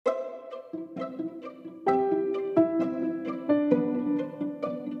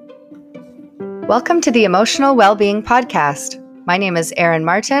Welcome to the Emotional Wellbeing Podcast. My name is Erin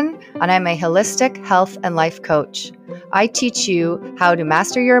Martin, and I'm a holistic health and life coach. I teach you how to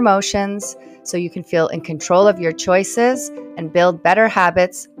master your emotions so you can feel in control of your choices and build better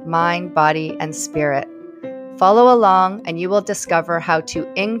habits, mind, body, and spirit. Follow along, and you will discover how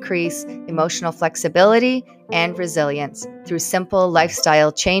to increase emotional flexibility and resilience through simple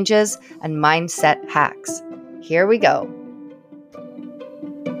lifestyle changes and mindset hacks. Here we go.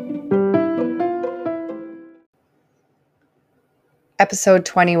 Episode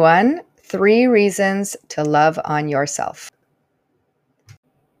 21, 3 Reasons to Love on Yourself.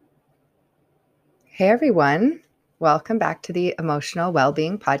 Hey everyone, welcome back to the Emotional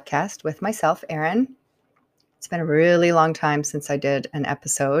Wellbeing Podcast with myself, Erin. It's been a really long time since I did an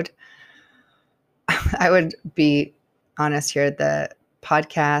episode. I would be honest here, the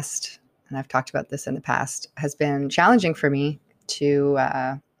podcast, and I've talked about this in the past, has been challenging for me to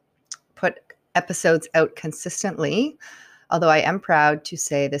put episodes out consistently. Although I am proud to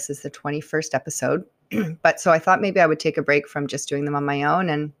say this is the 21st episode. But so I thought maybe I would take a break from just doing them on my own.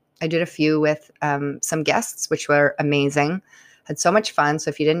 And I did a few with some guests, which were amazing. Had so much fun. So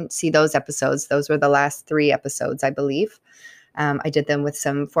if you didn't see those episodes, those were the last 3 episodes, I believe. I did them with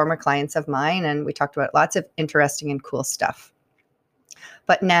some former clients of mine, and we talked about lots of interesting and cool stuff.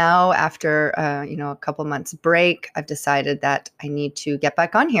 But now, after a couple months break, I've decided that I need to get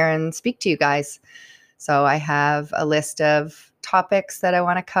back on here and speak to you guys. So I have a list of topics that I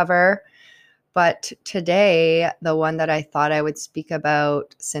want to cover. But today, the one that I thought I would speak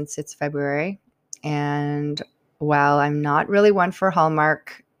about, since it's February, and while I'm not really one for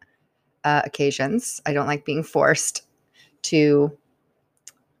Hallmark occasions, I don't like being forced to,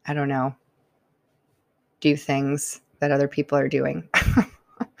 do things that other people are doing.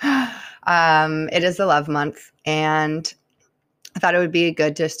 It is the love month, and I thought it would be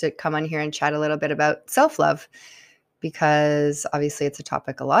good just to come on here and chat a little bit about self-love, because obviously it's a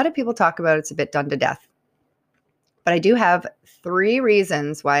topic a lot of people talk about. It's a bit done to death. But I do have 3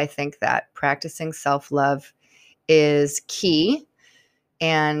 reasons why I think that practicing self-love is key,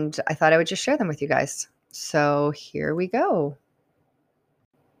 and I thought I would just share them with you guys. So here we go.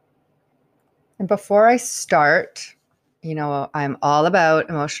 And before I start, I'm all about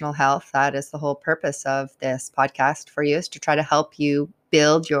emotional health. That is the whole purpose of this podcast for you, is to try to help you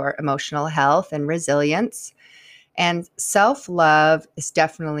build your emotional health and resilience. And self-love is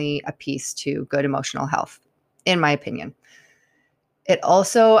definitely a piece to good emotional health, in my opinion. It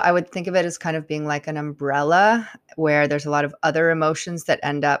also, I would think of it as kind of being like an umbrella where there's a lot of other emotions that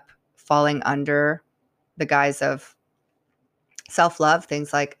end up falling under the guise of self-love,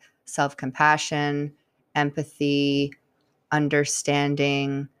 things like self-compassion, empathy,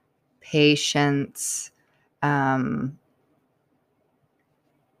 understanding, patience,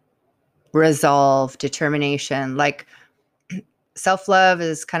 resolve, determination. Like self-love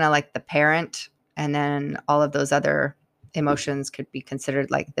is kind of like the parent, and then all of those other emotions could be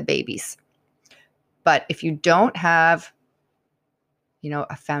considered like the babies. But if you don't have,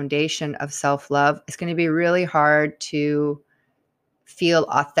 a foundation of self-love, it's going to be really hard to feel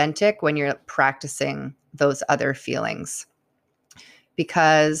authentic when you're practicing those other feelings,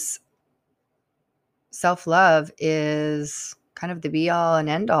 because self-love is kind of the be-all and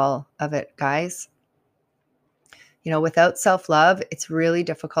end-all of it, guys. Without self-love, it's really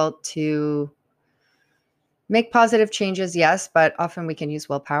difficult to make positive changes, yes, but often we can use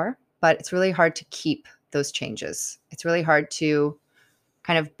willpower, but it's really hard to keep those changes. It's really hard to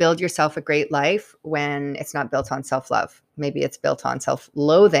kind of build yourself a great life when it's not built on self-love. Maybe it's built on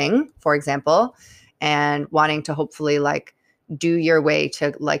self-loathing, for example, and wanting to hopefully do your way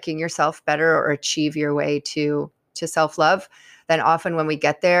to liking yourself better or achieve your way to self-love. Then often when we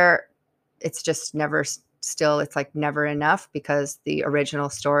get there, it's just never it's like never enough, because the original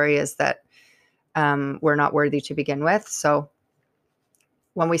story is that we're not worthy to begin with. So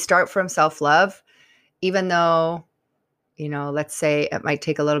when we start from self-love, even though, let's say it might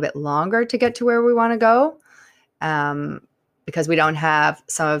take a little bit longer to get to where we want to go, because we don't have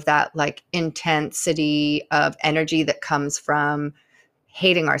some of that intensity of energy that comes from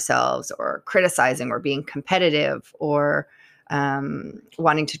hating ourselves or criticizing or being competitive or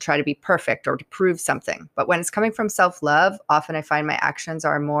wanting to try to be perfect or to prove something. But when it's coming from self-love, often I find my actions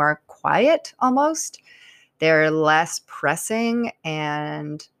are more quiet almost. They're less pressing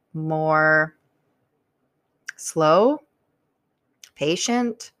and more slow,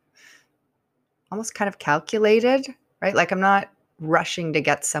 patient, almost kind of calculated, right? Like I'm not rushing to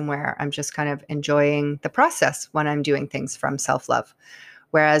get somewhere. I'm just kind of enjoying the process when I'm doing things from self-love.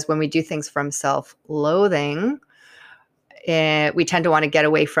 Whereas when we do things from self-loathing, we tend to want to get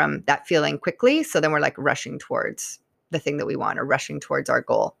away from that feeling quickly. So then we're like rushing towards the thing that we want, or rushing towards our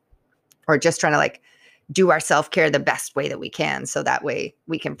goal, or just trying to like do our self-care the best way that we can. So that way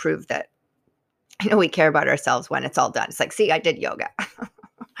we can prove that, we care about ourselves when it's all done. It's like, see, I did yoga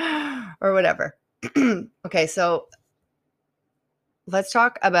or whatever. Okay. So let's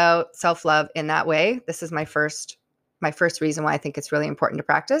talk about self-love in that way. This is my first reason why I think it's really important to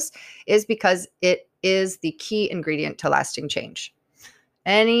practice, is because it is the key ingredient to lasting change.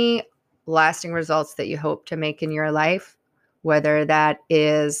 Any lasting results that you hope to make in your life, whether that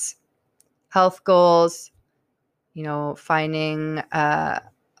is health goals, finding a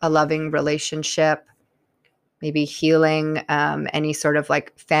loving relationship, maybe healing any sort of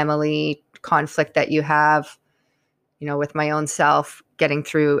like family conflict that you have, with my own self, getting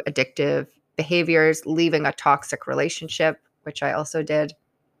through addictive behaviors, leaving a toxic relationship, which I also did,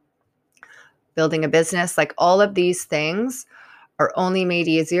 building a business, like all of these things are only made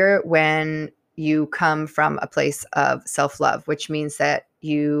easier when you come from a place of self-love, which means that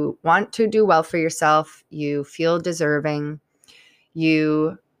you want to do well for yourself. You feel deserving.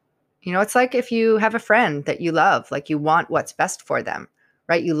 It's like if you have a friend that you love, like you want what's best for them,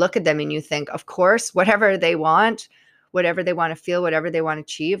 right? You look at them and you think, of course, whatever they want to feel, whatever they want to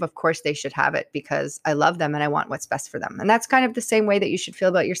achieve, of course they should have it because I love them and I want what's best for them. And that's kind of the same way that you should feel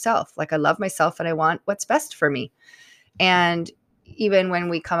about yourself. Like, I love myself and I want what's best for me. And even when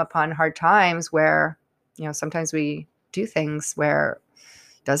we come upon hard times where, sometimes we do things where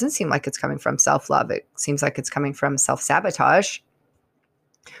it doesn't seem like it's coming from self-love, it seems like it's coming from self-sabotage,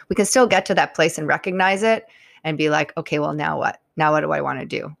 we can still get to that place and recognize it and be like, okay, well, now what? Now what do I want to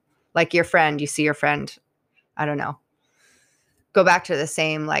do? Like you see your friend, I don't know, go back to the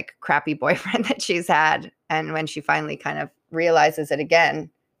same like crappy boyfriend that she's had. And when she finally kind of realizes it again,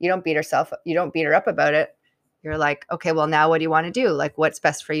 you don't beat her up about it. You're like, okay, well, now what do you want to do? Like, what's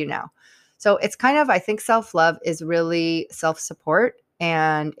best for you now? So it's kind of, I think self-love is really self-support,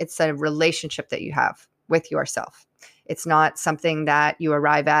 and it's a relationship that you have with yourself. It's not something that you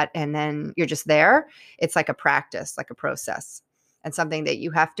arrive at and then you're just there. It's like a practice, like a process, and something that you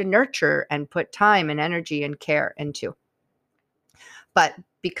have to nurture and put time and energy and care into. But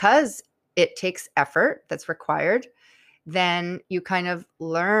because it takes effort that's required, then you kind of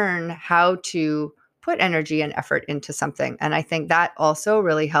learn how to put energy and effort into something. And I think that also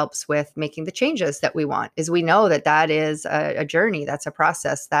really helps with making the changes that we want, is we know that is a journey, that's a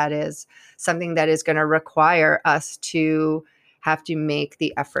process, that is something that is going to require us to have to make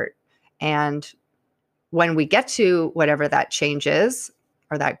the effort. And when we get to whatever that change is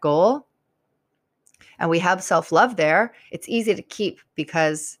or that goal, and we have self-love there, it's easy to keep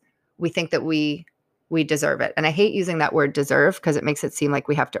because we think that we deserve it. And I hate using that word deserve because it makes it seem like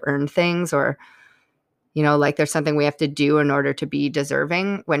we have to earn things, or like there's something we have to do in order to be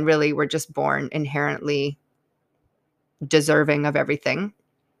deserving, when really we're just born inherently deserving of everything.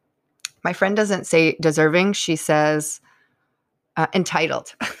 My friend doesn't say deserving. She says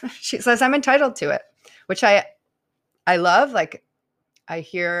entitled. She says, I'm entitled to it, which I love. Like, I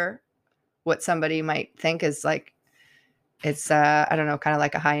hear what somebody might think is like, it's, I don't know, kind of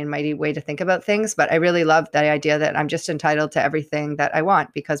like a high and mighty way to think about things. But I really love the idea that I'm just entitled to everything that I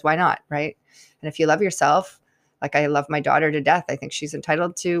want, because why not, right? And if you love yourself, like I love my daughter to death, I think she's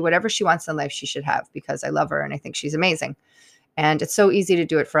entitled to whatever she wants in life, she should have, because I love her and I think she's amazing. And it's so easy to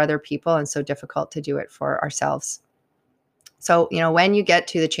do it for other people and so difficult to do it for ourselves. So, when you get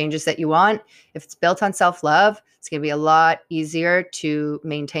to the changes that you want, if it's built on self-love, it's going to be a lot easier to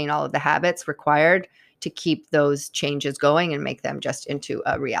maintain all of the habits required to keep those changes going and make them just into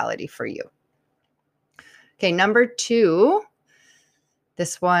a reality for you. Okay, number 2,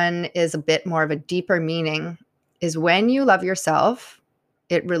 this one is a bit more of a deeper meaning, is when you love yourself,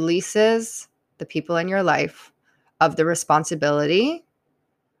 it releases the people in your life of the responsibility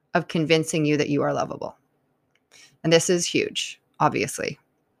of convincing you that you are lovable. And this is huge, obviously.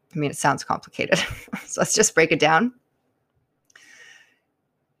 I mean, it sounds complicated. So let's just break it down.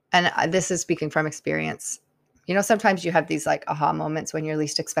 And this is speaking from experience. Sometimes you have these like aha moments when you're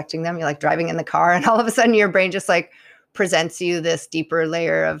least expecting them. You're like driving in the car and all of a sudden your brain just like presents you this deeper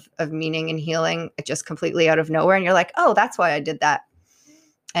layer of meaning and healing, just completely out of nowhere. And you're like, oh, that's why I did that.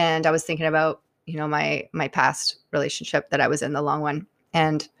 And I was thinking about, my past relationship that I was in, the long one,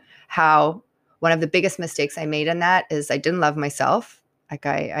 and how one of the biggest mistakes I made in that is I didn't love myself. Like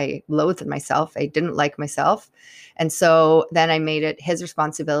I loathed myself. I didn't like myself. And so then I made it his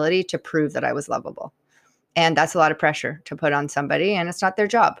responsibility to prove that I was lovable. And that's a lot of pressure to put on somebody, and it's not their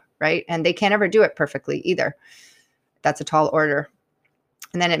job, right? And they can't ever do it perfectly either. That's a tall order.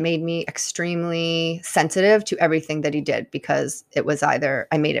 And then it made me extremely sensitive to everything that he did, because it was either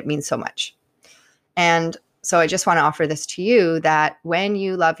I made it mean so much. And so I just want to offer this to you, that when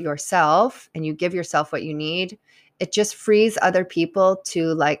you love yourself and you give yourself what you need, it just frees other people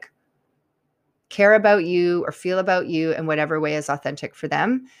to like care about you or feel about you in whatever way is authentic for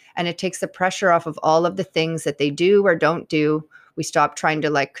them. And it takes the pressure off of all of the things that they do or don't do. We stop trying to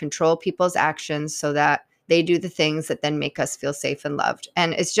like control people's actions so that they do the things that then make us feel safe and loved.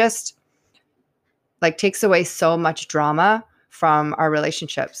 And it's just like takes away so much drama from our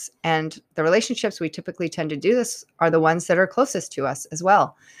relationships. And the relationships we typically tend to do this are the ones that are closest to us as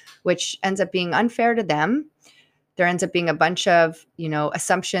well, which ends up being unfair to them. There ends up being a bunch of,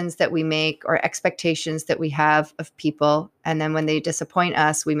 assumptions that we make or expectations that we have of people. And then when they disappoint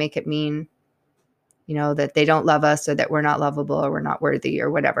us, we make it mean, that they don't love us or that we're not lovable or we're not worthy or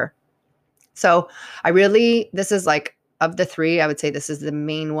whatever. So this is like, of the three, I would say this is the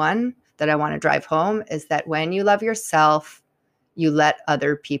main one that I want to drive home, is that when you love yourself, you let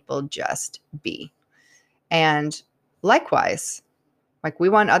other people just be. And likewise, like we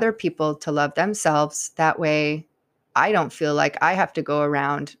want other people to love themselves. That way, I don't feel like I have to go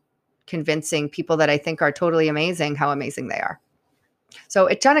around convincing people that I think are totally amazing how amazing they are. So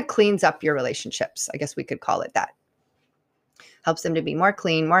it kind of cleans up your relationships. I guess we could call it that. Helps them to be more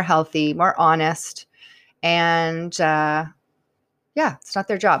clean, more healthy, more honest. And it's not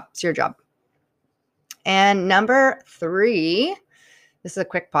their job. It's your job. And number 3, this is a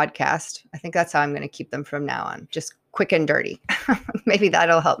quick podcast. I think that's how I'm going to keep them from now on. Just quick and dirty. Maybe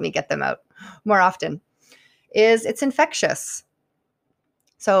that'll help me get them out more often. It's infectious.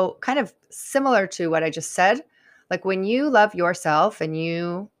 So kind of similar to what I just said, like when you love yourself and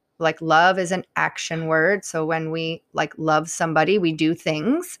you like love is an action word. So when we like love somebody, we do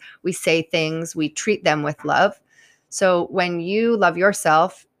things, we say things, we treat them with love. So when you love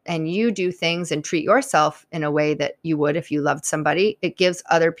yourself and you do things and treat yourself in a way that you would if you loved somebody, it gives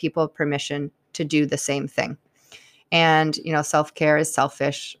other people permission to do the same thing. And, self-care is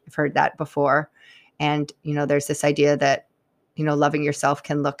selfish. I've heard that before. And, there's this idea that, loving yourself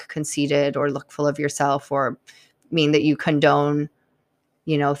can look conceited or look full of yourself or mean that you condone,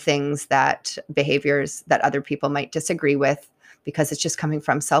 behaviors that other people might disagree with because it's just coming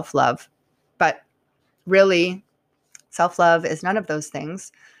from self-love. But really, self-love is none of those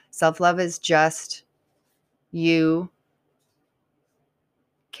things. Self-love is just you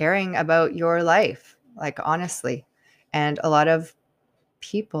caring about your life, like honestly. And a lot of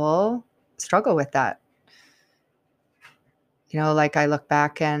people struggle with that. Like I look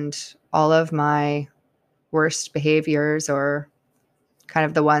back and all of my worst behaviors, or kind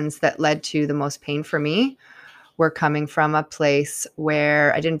of the ones that led to the most pain for me, were coming from a place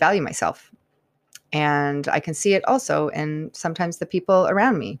where I didn't value myself. And I can see it also in sometimes the people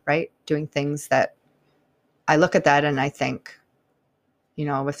around me, right? Doing things that I look at that and I think,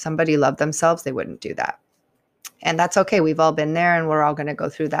 if somebody loved themselves, they wouldn't do that. And that's okay. We've all been there and we're all going to go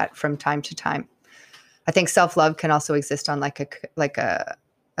through that from time to time. I think self-love can also exist on like a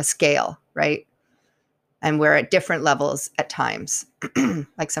scale, right? And we're at different levels at times.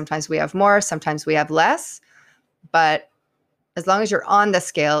 Like sometimes we have more, sometimes we have less. But as long as you're on the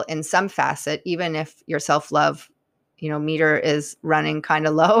scale in some facet, even if your self-love, meter is running kind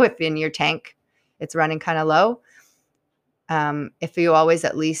of low, if in your tank it's running kind of low, if you always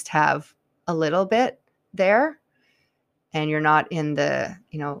at least have a little bit there and you're not in the,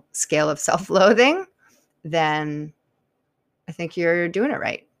 scale of self-loathing, then I think you're doing it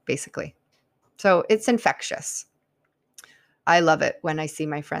right, basically. So it's infectious. I love it when I see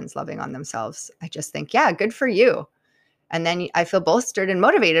my friends loving on themselves. I just think, yeah, good for you. And then I feel bolstered and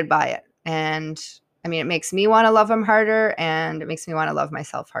motivated by it. And I mean, it makes me want to love them harder, and it makes me want to love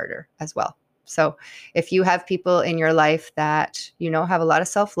myself harder as well. So if you have people in your life that, have a lot of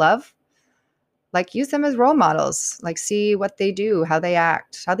self-love, like use them as role models, like see what they do, how they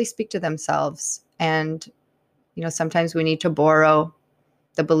act, how they speak to themselves. And, sometimes we need to borrow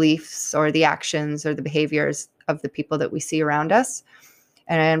the beliefs or the actions or the behaviors of the people that we see around us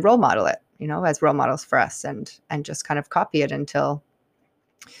and role model it, as role models for us, and just kind of copy it until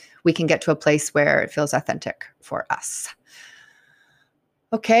we can get to a place where it feels authentic for us.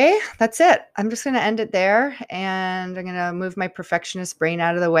 Okay, that's it. I'm just going to end it there, and I'm going to move my perfectionist brain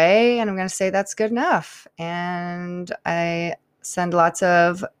out of the way, and I'm going to say that's good enough. And I send lots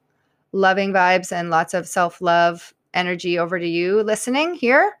of loving vibes and lots of self-love energy over to you listening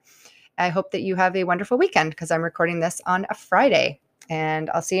here. I hope that you have a wonderful weekend, because I'm recording this on a Friday, and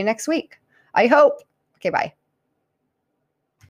I'll see you next week. I hope. Okay, bye.